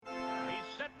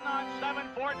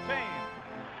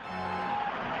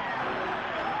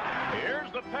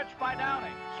Here's the pitch by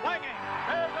Downing. Swinging.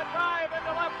 There's a drive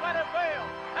into left center field.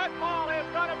 That ball is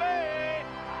going to be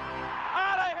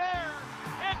out of here.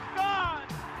 It's gone.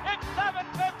 It's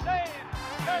 7:15.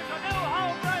 There's a new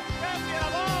home run champion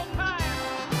of all time,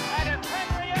 and it's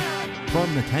Henry Aaron.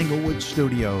 From the Tanglewood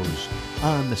Studios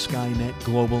on the Skynet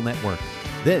Global Network,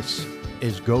 this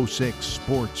is Go Six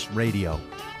Sports Radio.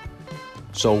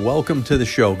 So welcome to the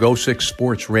show, Go Six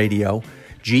Sports Radio,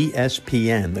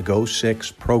 GSPN, the Go Six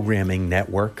Programming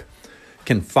Network.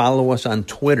 Can follow us on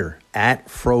Twitter at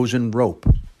Frozen Rope.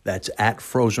 That's at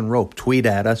Frozen Rope. Tweet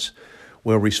at us.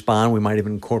 We'll respond. We might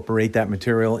even incorporate that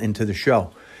material into the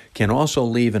show. Can also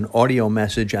leave an audio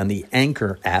message on the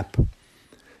Anchor app,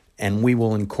 and we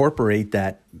will incorporate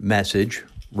that message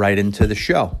right into the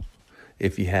show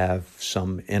if you have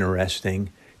some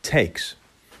interesting takes.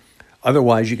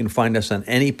 Otherwise, you can find us on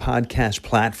any podcast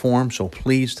platform, so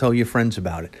please tell your friends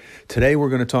about it. Today, we're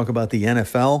going to talk about the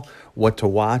NFL, what to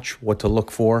watch, what to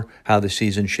look for, how the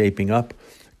season's shaping up.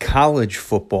 College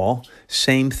football,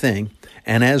 same thing.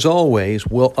 And as always,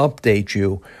 we'll update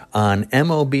you on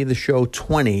MLB The Show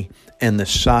 20 and the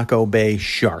Saco Bay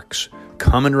Sharks.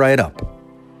 Coming right up.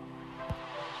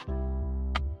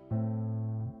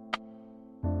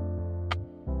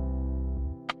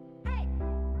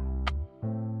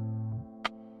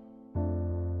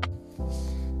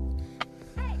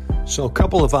 So a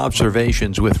couple of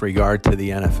observations with regard to the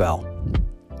NFL.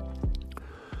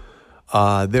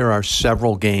 There are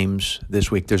several games this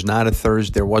week.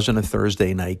 There wasn't a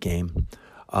Thursday night game.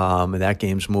 That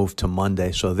game's moved to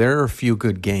Monday. So there are a few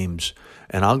good games,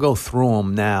 and I'll go through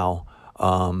them now.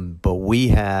 But we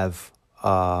have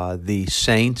the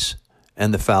Saints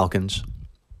and the Falcons.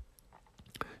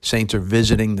 Saints are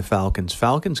visiting the Falcons.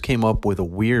 Falcons came up with a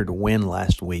weird win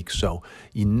last week, so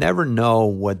you never know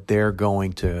what they're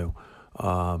going to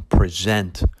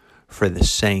present for the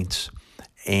Saints.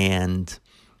 And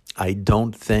I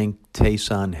don't think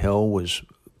Taysom Hill was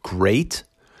great.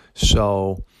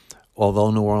 So although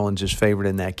New Orleans is favored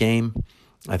in that game,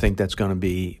 I think that's going to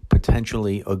be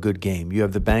potentially a good game. You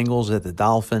have the Bengals at the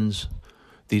Dolphins.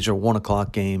 These are 1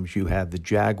 o'clock games. You have the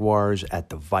Jaguars at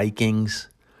the Vikings.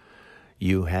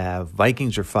 You have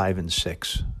Vikings are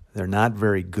 5-6. They're not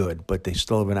very good, but they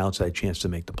still have an outside chance to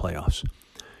make the playoffs.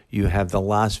 You have the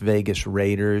Las Vegas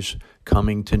Raiders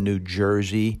coming to New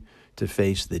Jersey to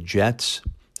face the Jets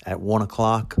at 1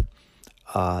 o'clock.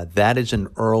 That is an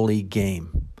early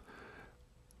game.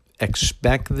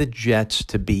 Expect the Jets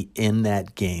to be in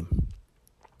that game.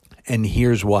 And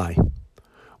here's why.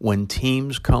 When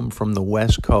teams come from the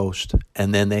West Coast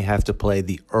and then they have to play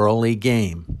the early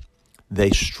game,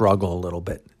 they struggle a little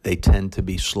bit. They tend to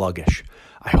be sluggish.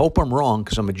 I hope I'm wrong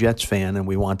because I'm a Jets fan and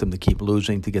we want them to keep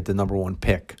losing to get the number one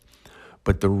pick.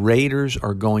 But the Raiders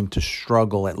are going to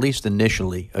struggle, at least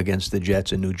initially, against the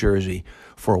Jets in New Jersey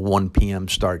for a 1 p.m.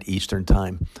 start Eastern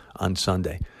time on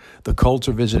Sunday. The Colts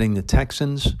are visiting the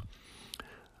Texans.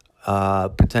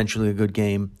 Potentially a good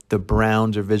game. The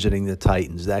Browns are visiting the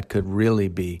Titans. That could really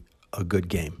be a good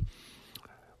game.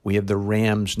 We have the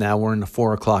Rams. Now we're in the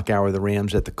 4 o'clock hour. The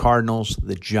Rams at the Cardinals.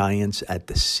 The Giants at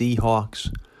the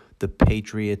Seahawks. The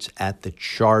Patriots at the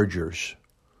Chargers.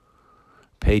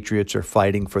 Patriots are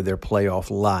fighting for their playoff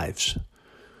lives.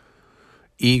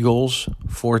 Eagles,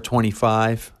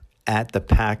 4:25 at the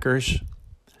Packers.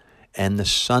 And the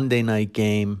Sunday night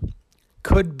game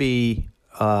could be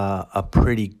a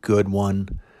pretty good one.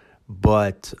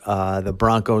 But the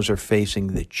Broncos are facing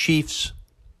the Chiefs.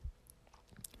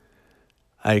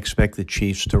 I expect the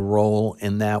Chiefs to roll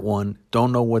in that one.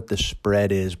 Don't know what the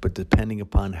spread is, but depending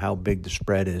upon how big the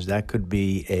spread is, that could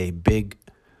be a big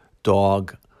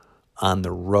dog on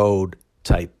the road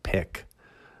type pick.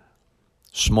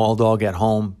 Small dog at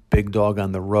home, big dog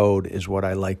on the road is what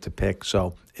I like to pick.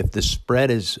 So if the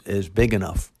spread is big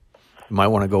enough, you might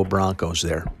want to go Broncos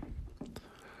there.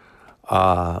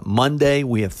 Monday,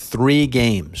 we have 3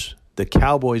 games. The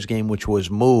Cowboys game, which was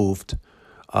moved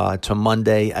to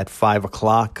Monday at 5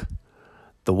 o'clock.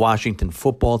 The Washington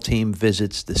football team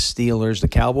visits the Steelers. The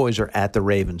Cowboys are at the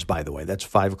Ravens, by the way. That's a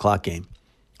 5 o'clock game.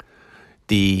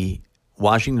 The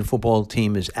Washington football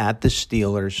team is at the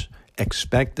Steelers.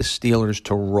 Expect the Steelers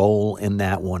to roll in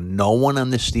that one. No one on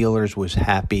the Steelers was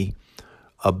happy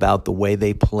about the way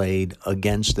they played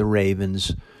against the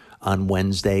Ravens on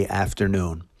Wednesday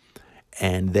afternoon.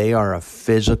 And they are a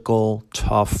physical,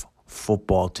 tough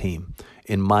football team.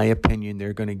 In my opinion,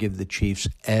 they're going to give the Chiefs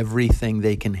everything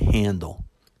they can handle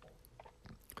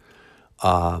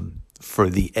for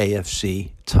the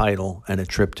AFC title and a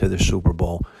trip to the Super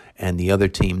Bowl. And the other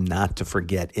team not to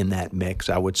forget in that mix,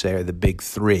 I would say, are the big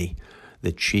 3.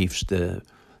 the Chiefs, the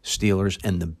Steelers,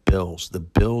 and the Bills. The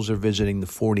Bills are visiting the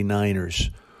 49ers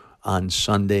on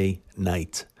Sunday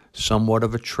night. Somewhat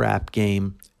of a trap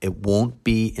game. It won't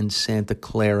be in Santa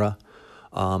Clara.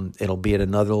 It'll be at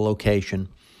another location,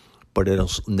 but it'll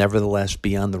nevertheless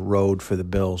be on the road for the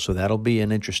Bills. So that'll be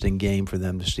an interesting game for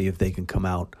them to see if they can come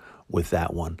out with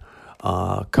that one.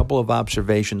 A couple of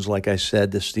observations. Like I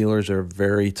said, the Steelers are a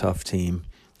very tough team.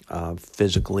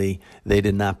 Physically, they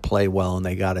did not play well, and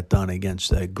they got it done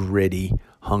against a gritty,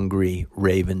 hungry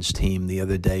Ravens team the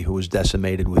other day who was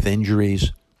decimated with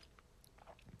injuries.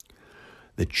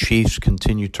 The Chiefs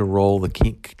continue to roll.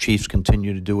 The Chiefs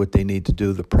continue to do what they need to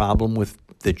do. The problem with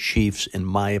the Chiefs, in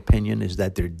my opinion, is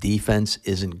that their defense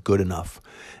isn't good enough.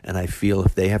 And I feel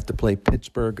if they have to play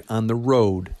Pittsburgh on the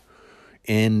road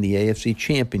in the AFC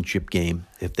Championship game,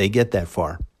 if they get that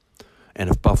far, and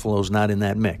if Buffalo's not in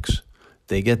that mix,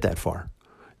 they get that far,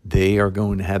 they are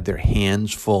going to have their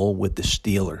hands full with the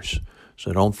Steelers.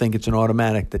 So don't think it's an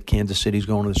automatic that Kansas City's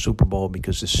going to the Super Bowl,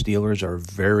 because the Steelers are a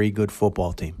very good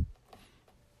football team.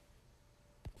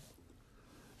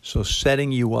 So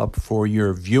setting you up for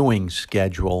your viewing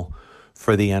schedule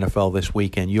for the NFL this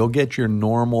weekend, you'll get your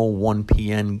normal 1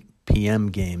 p.m.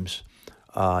 games,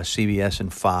 CBS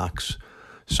and Fox.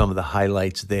 Some of the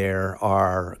highlights there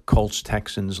are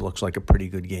Colts-Texans, looks like a pretty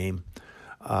good game.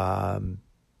 Other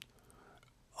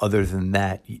than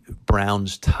that,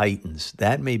 Browns-Titans,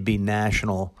 that may be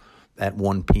national at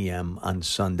 1 p.m. on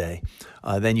Sunday.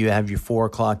 Then you have your 4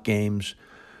 o'clock games,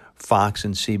 Fox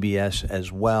and CBS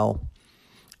as well.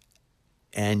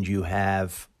 And you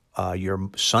have your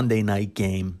Sunday night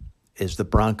game is the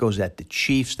Broncos at the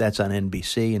Chiefs. That's on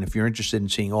NBC. And if you're interested in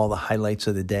seeing all the highlights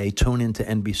of the day, tune into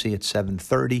NBC at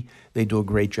 7:30. They do a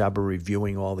great job of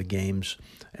reviewing all the games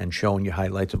and showing you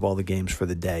highlights of all the games for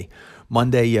the day.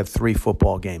 Monday, you have 3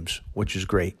 football games, which is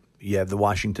great. You have the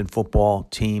Washington football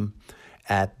team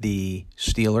at the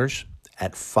Steelers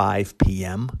at 5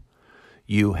 p.m.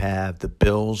 You have the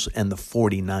Bills and the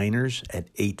 49ers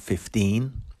at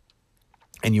 8:15.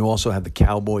 And you also have the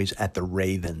Cowboys at the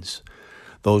Ravens.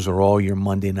 Those are all your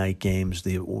Monday night games.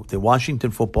 The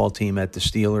Washington football team at the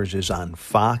Steelers is on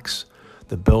Fox.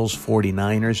 The Bills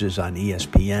 49ers is on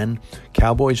ESPN.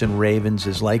 Cowboys and Ravens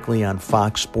is likely on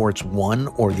Fox Sports 1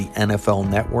 or the NFL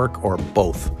Network or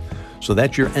both. So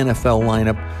that's your NFL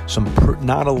lineup.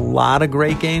 Not a lot of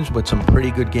great games, but some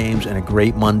pretty good games and a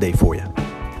great Monday for you.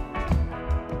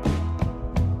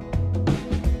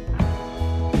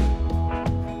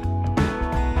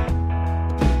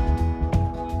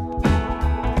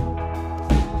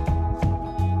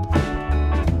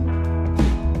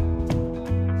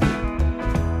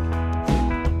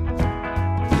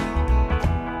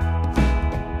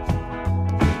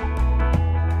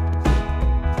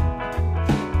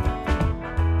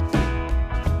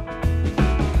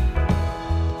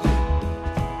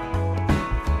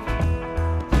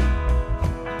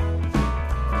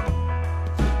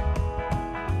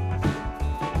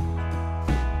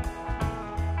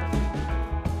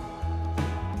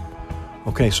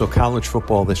 Okay, so college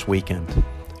football this weekend.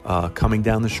 Coming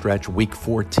down the stretch, week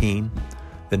 14,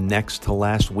 the next to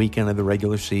last weekend of the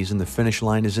regular season. The finish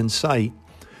line is in sight,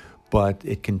 but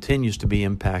it continues to be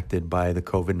impacted by the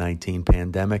COVID-19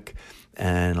 pandemic,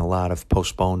 and a lot of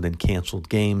postponed and canceled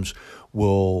games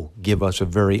will give us a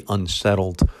very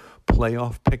unsettled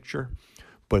playoff picture.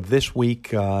 But this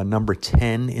week, number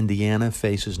 10, Indiana,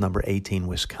 faces number 18,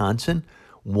 Wisconsin,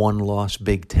 one-loss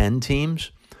Big Ten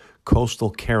teams. Coastal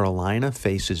Carolina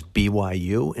faces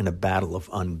BYU in a battle of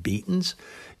unbeatens.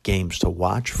 Games to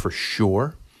watch for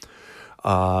sure.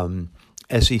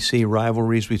 SEC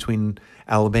rivalries between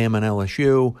Alabama and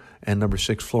LSU and number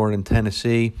 6 Florida and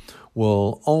Tennessee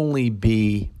will only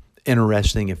be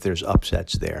interesting if there's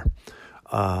upsets there.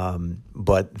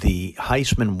 But the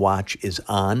Heisman watch is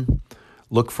on.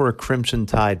 Look for a Crimson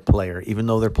Tide player, even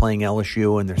though they're playing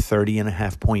LSU and they're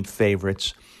 30.5-point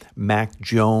favorites. Mac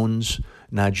Jones,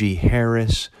 Najee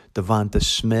Harris, Devonta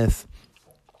Smith,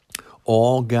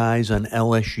 all guys on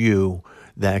LSU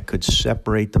that could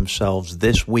separate themselves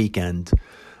this weekend.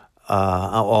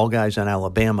 All guys on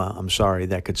Alabama,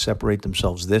 that could separate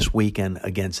themselves this weekend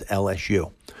against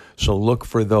LSU. So look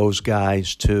for those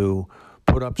guys to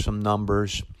put up some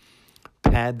numbers,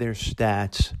 pad their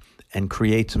stats, and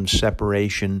create some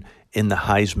separation in the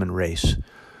Heisman race.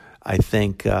 I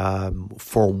think,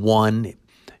 for one,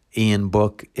 Ian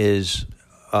Book is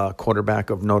quarterback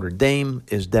of Notre Dame,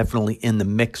 is definitely in the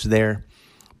mix there,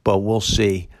 but we'll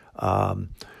see. And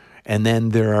then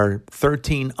there are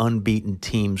 13 unbeaten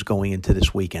teams going into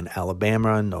this weekend.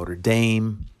 Alabama, Notre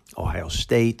Dame, Ohio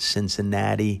State,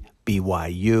 Cincinnati,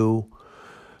 BYU,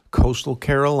 Coastal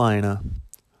Carolina,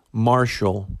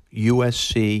 Marshall,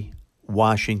 USC,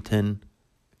 Washington,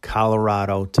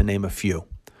 Colorado, to name a few.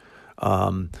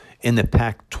 In the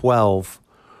Pac-12,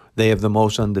 they have the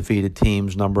most undefeated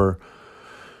teams. Number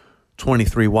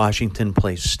 23, Washington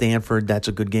plays Stanford. That's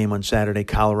a good game on Saturday.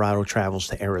 Colorado travels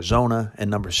to Arizona. And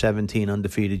number 17,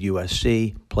 undefeated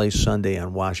USC, plays Sunday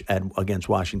against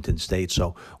Washington State.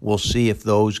 So we'll see if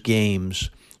those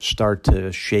games start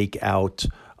to shake out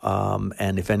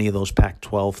and if any of those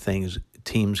Pac-12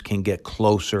 teams can get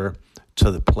closer to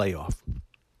the playoff.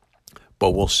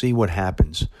 But we'll see what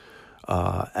happens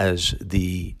as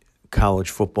the college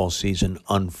football season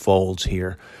unfolds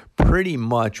here. Pretty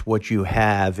much what you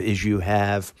have is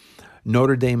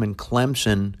Notre Dame and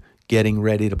Clemson getting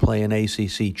ready to play an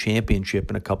ACC championship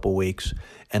in a couple weeks,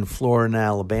 and Florida and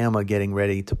Alabama getting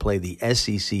ready to play the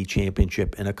SEC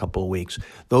championship in a couple of weeks.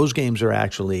 Those games are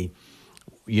actually,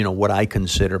 what I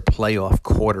consider playoff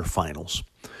quarterfinals.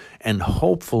 And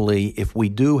hopefully, if we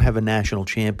do have a national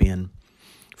champion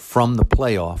from the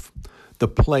playoff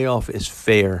is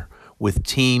fair with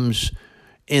teams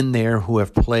in there who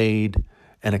have played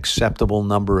an acceptable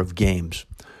number of games.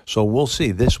 So we'll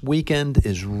see. This weekend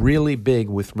is really big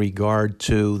with regard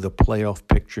to the playoff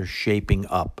picture shaping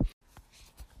up.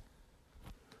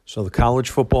 So the college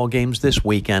football games this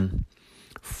weekend.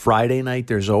 Friday night,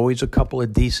 there's always a couple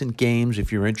of decent games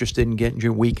if you're interested in getting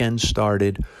your weekend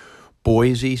started.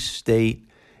 Boise State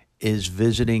is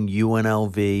visiting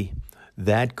UNLV.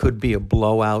 That could be a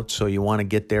blowout, so you want to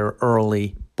get there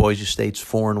early. Boise State's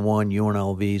 4-1,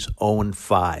 UNLV's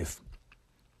 0-5.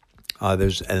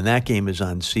 And that game is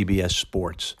on CBS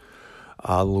Sports.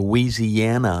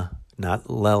 Louisiana, not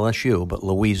LSU, but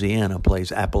Louisiana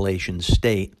plays Appalachian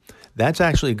State. That's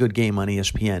actually a good game on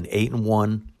ESPN.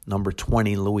 8-1, number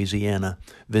 20, Louisiana,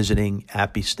 visiting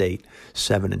Appy State,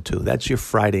 7-2. That's your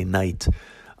Friday night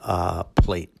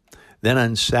plate. Then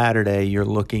on Saturday, you're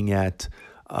looking at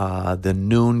the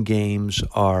noon games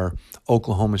are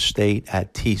Oklahoma State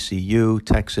at TCU,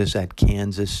 Texas at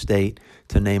Kansas State,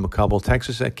 to name a couple.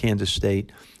 Texas at Kansas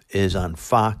State is on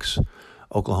Fox.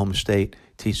 Oklahoma State,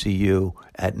 TCU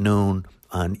at noon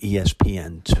on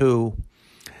ESPN2.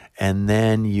 And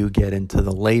then you get into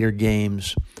the later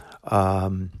games.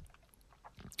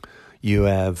 You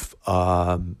have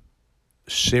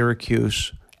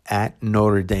Syracuse at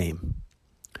Notre Dame.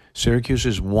 Syracuse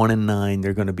is 1-9.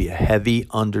 They're going to be a heavy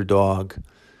underdog.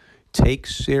 Take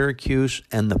Syracuse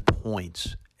and the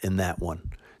points in that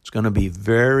one. It's going to be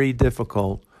very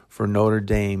difficult for Notre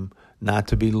Dame not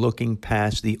to be looking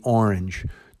past the orange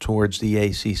towards the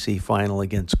ACC final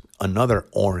against another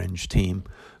orange team,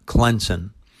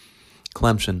 Clemson.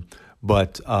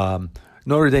 But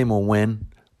Notre Dame will win,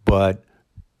 but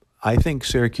I think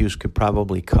Syracuse could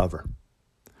probably cover.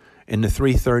 In the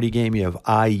 3:30 game, you have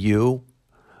IU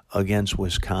against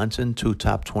Wisconsin, two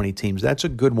top 20 teams. That's a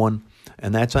good one,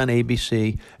 and that's on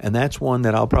ABC, and that's one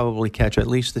that I'll probably catch at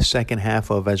least the second half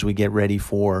of as we get ready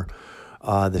for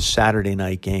the Saturday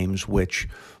night games, which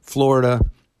Florida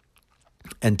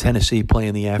and Tennessee play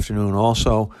in the afternoon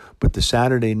also. But the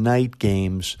Saturday night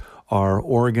games are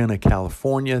Oregon at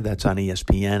California. That's on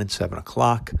ESPN at 7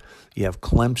 o'clock. You have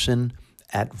Clemson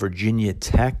at Virginia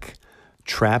Tech.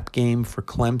 Trap game for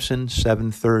Clemson,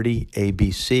 7:30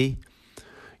 ABC.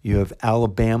 You have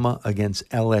Alabama against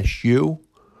LSU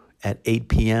at 8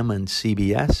 p.m. on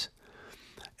CBS.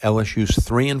 LSU's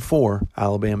 3-4.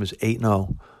 Alabama's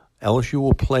 8-0. LSU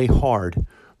will play hard,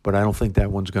 but I don't think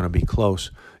that one's going to be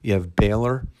close. You have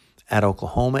Baylor at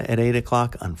Oklahoma at 8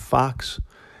 o'clock on Fox.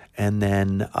 And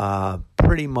then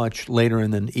pretty much later in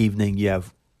the evening, you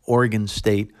have Oregon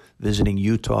State visiting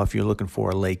Utah if you're looking for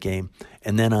a late game.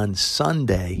 And then on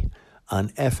Sunday, on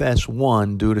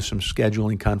FS1, due to some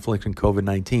scheduling conflicts and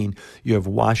COVID-19, you have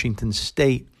Washington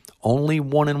State, only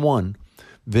 1-1,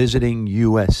 visiting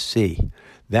USC.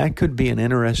 That could be an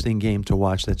interesting game to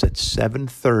watch. That's at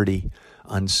 7:30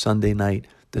 on Sunday night,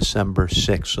 December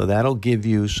 6th. So that'll give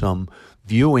you some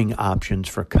viewing options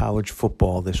for college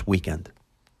football this weekend.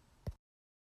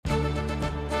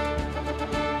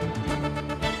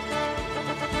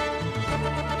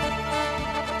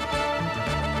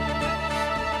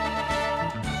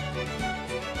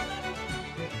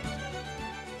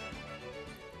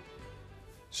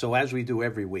 So as we do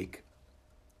every week,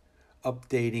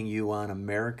 updating you on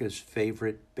America's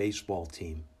favorite baseball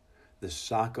team, the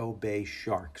Saco Bay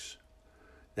Sharks.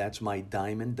 That's my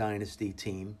Diamond Dynasty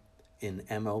team in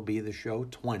MLB The Show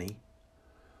 20.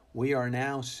 We are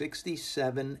now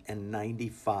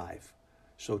 67-95,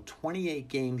 so 28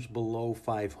 games below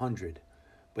 500,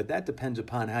 but that depends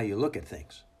upon how you look at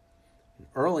things.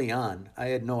 Early on, I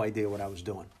had no idea what I was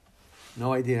doing.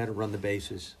 No idea how to run the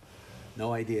bases.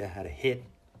 No idea how to hit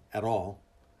at all.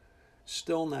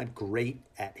 Still not great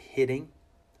at hitting,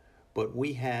 but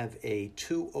we have a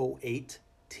 208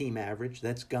 team average.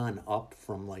 That's gone up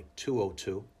from like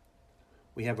 202.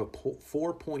 We have a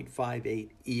 4.58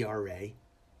 ERA.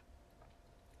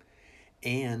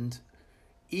 And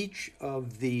each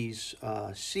of these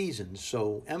seasons,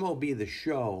 so MLB The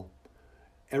Show,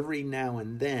 every now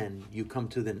and then you come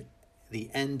to the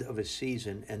end of a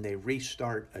season and they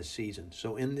restart a season.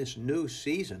 So in this new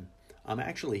season, I'm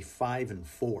actually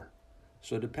 5-4.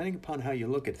 So depending upon how you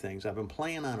look at things, I've been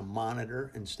playing on a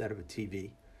monitor instead of a TV,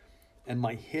 and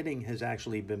my hitting has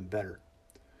actually been better.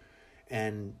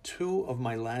 And 2 of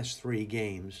my last 3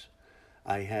 games,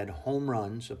 I had home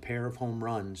runs, a pair of home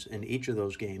runs in each of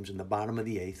those games in the bottom of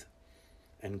the 8th,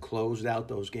 and closed out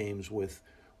those games with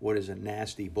what is a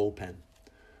nasty bullpen.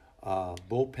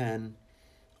 Bullpen,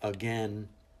 again,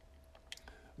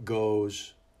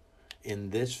 goes in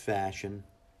this fashion: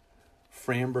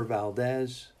 Framber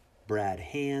Valdez, Brad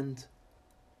Hand,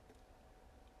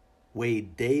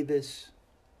 Wade Davis,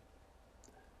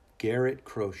 Garrett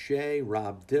Crochet,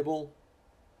 Rob Dibble,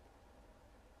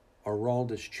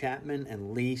 Aroldis Chapman,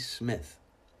 and Lee Smith.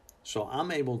 So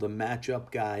I'm able to match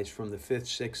up guys from the 5th,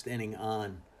 6th inning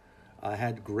on. I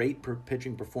had great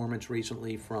pitching performance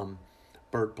recently from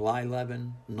Bert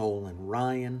Blyleven, Nolan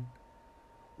Ryan,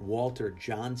 Walter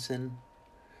Johnson.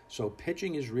 So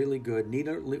pitching is really good. Need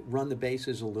to run the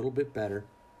bases a little bit better.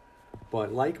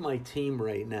 But like my team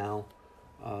right now,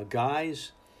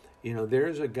 guys,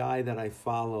 there's a guy that I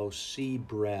follow,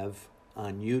 C-Brev,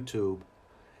 on YouTube,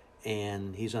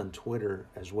 and he's on Twitter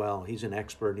as well. He's an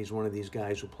expert. He's one of these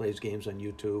guys who plays games on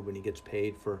YouTube, and he gets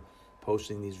paid for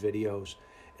posting these videos.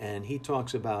 And he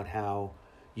talks about how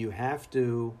you have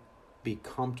to be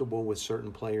comfortable with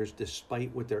certain players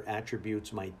despite what their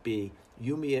attributes might be.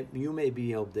 You may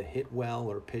be able to hit well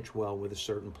or pitch well with a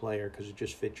certain player because it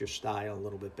just fits your style a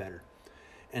little bit better.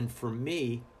 And for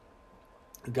me,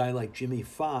 a guy like Jimmy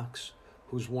Fox,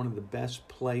 who's one of the best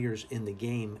players in the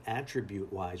game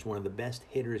attribute-wise, one of the best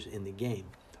hitters in the game,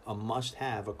 a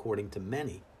must-have according to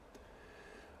many,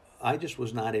 I just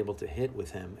was not able to hit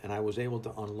with him, and I was able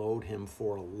to unload him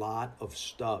for a lot of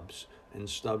stubs, and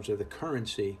stubs are the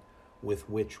currency with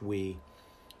which we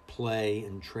play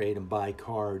and trade and buy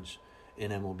cards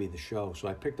in MLB The Show. So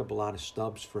I picked up a lot of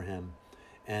stubs for him,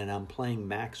 and I'm playing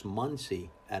Max Muncy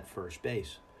at first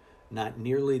base. Not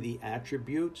nearly the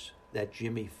attributes that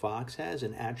Jimmy Fox has,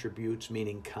 and attributes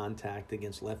meaning contact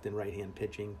against left and right-hand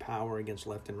pitching, power against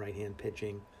left and right-hand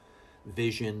pitching,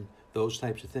 vision, those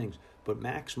types of things. But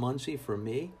Max Muncy, for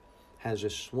me, has a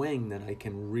swing that I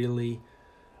can really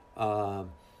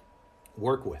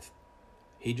work with.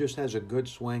 He just has a good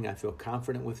swing. I feel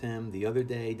confident with him. The other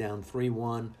day, down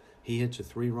 3-1, he hits a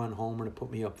 3-run homer to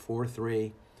put me up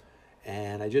 4-3,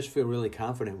 and I just feel really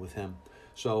confident with him.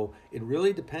 So it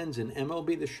really depends. In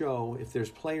MLB The Show, if there's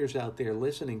players out there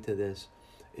listening to this,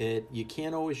 you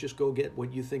can't always just go get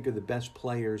what you think are the best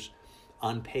players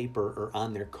on paper or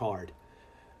on their card.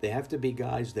 They have to be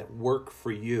guys that work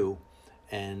for you,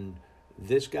 and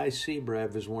this guy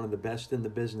C-Brev is one of the best in the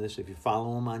business. If you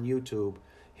follow him on YouTube,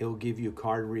 he'll give you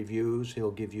card reviews. He'll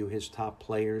give you his top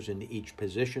players in each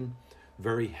position.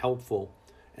 Very helpful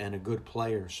and a good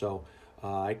player. So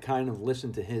I kind of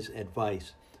listen to his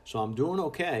advice. So I'm doing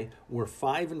okay. We're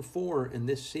 5-4 in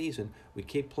this season. We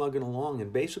keep plugging along,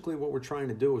 and basically what we're trying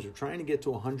to do is we're trying to get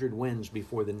to 100 wins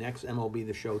before the next MLB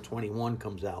The Show 21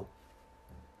 comes out.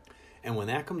 And when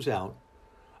that comes out,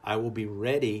 I will be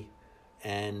ready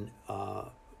and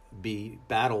be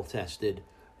battle-tested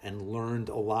and learned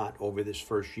a lot over this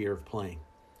first year of playing.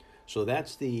 So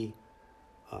that's the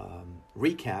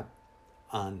recap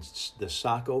on the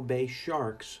Saco Bay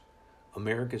Sharks,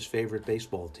 America's favorite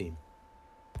baseball team.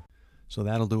 So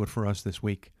that'll do it for us this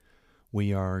week.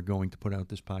 We are going to put out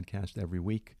this podcast every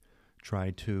week,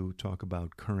 try to talk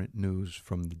about current news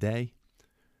from the day,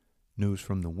 news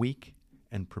from the week,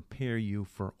 and prepare you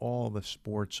for all the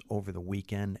sports over the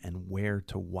weekend and where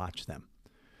to watch them.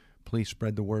 Please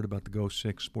spread the word about the Go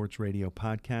 6 Sports Radio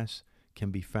podcasts.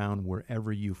 Can be found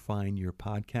wherever you find your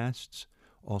podcasts.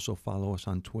 Also follow us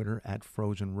on Twitter at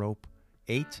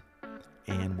FrozenRope8,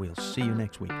 and we'll see you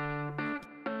next week.